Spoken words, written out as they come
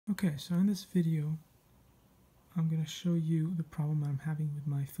Okay, so in this video, I'm going to show you the problem I'm having with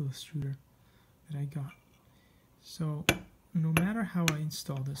my Filastruder that I got. So, no matter how I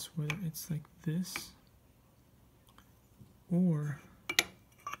install this, whether it's like this, or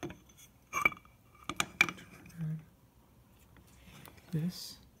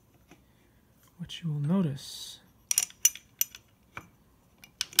this, what you will notice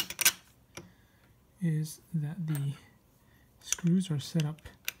is that the screws are set up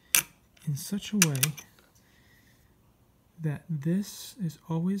in such a way that this is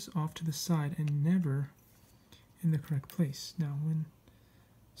always off to the side and never in the correct place. Now, when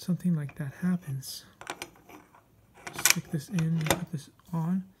something like that happens, stick this in, put this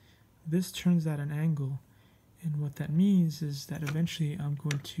on, this turns at an angle, and what that means is that eventually I'm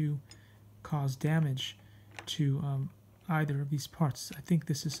going to cause damage to either of these parts. I think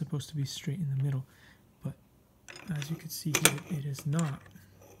this is supposed to be straight in the middle, but as you can see here, it is not.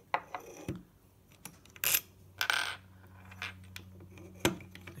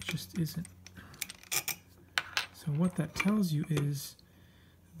 It just isn't. So what that tells you is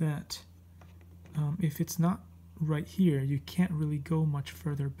that if it's not right here, you can't really go much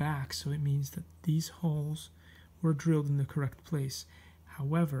further back, so it means that these holes were drilled in the correct place.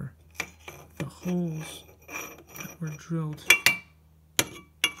 However, the holes that were drilled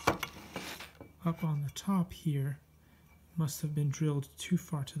up on the top here must have been drilled too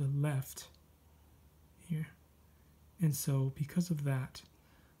far to the left here. And so because of that,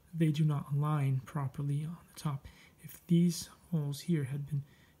 they do not align properly on the top. If these holes here had been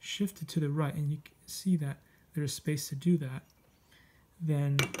shifted to the right, and you can see that there is space to do that,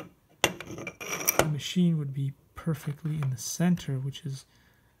 then the machine would be perfectly in the center, which is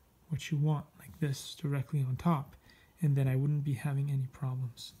what you want, like this, directly on top, and then I wouldn't be having any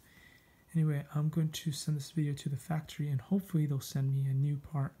problems. Anyway, I'm going to send this video to the factory, and hopefully they'll send me a new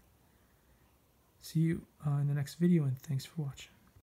part. See you in the next video, and thanks for watching.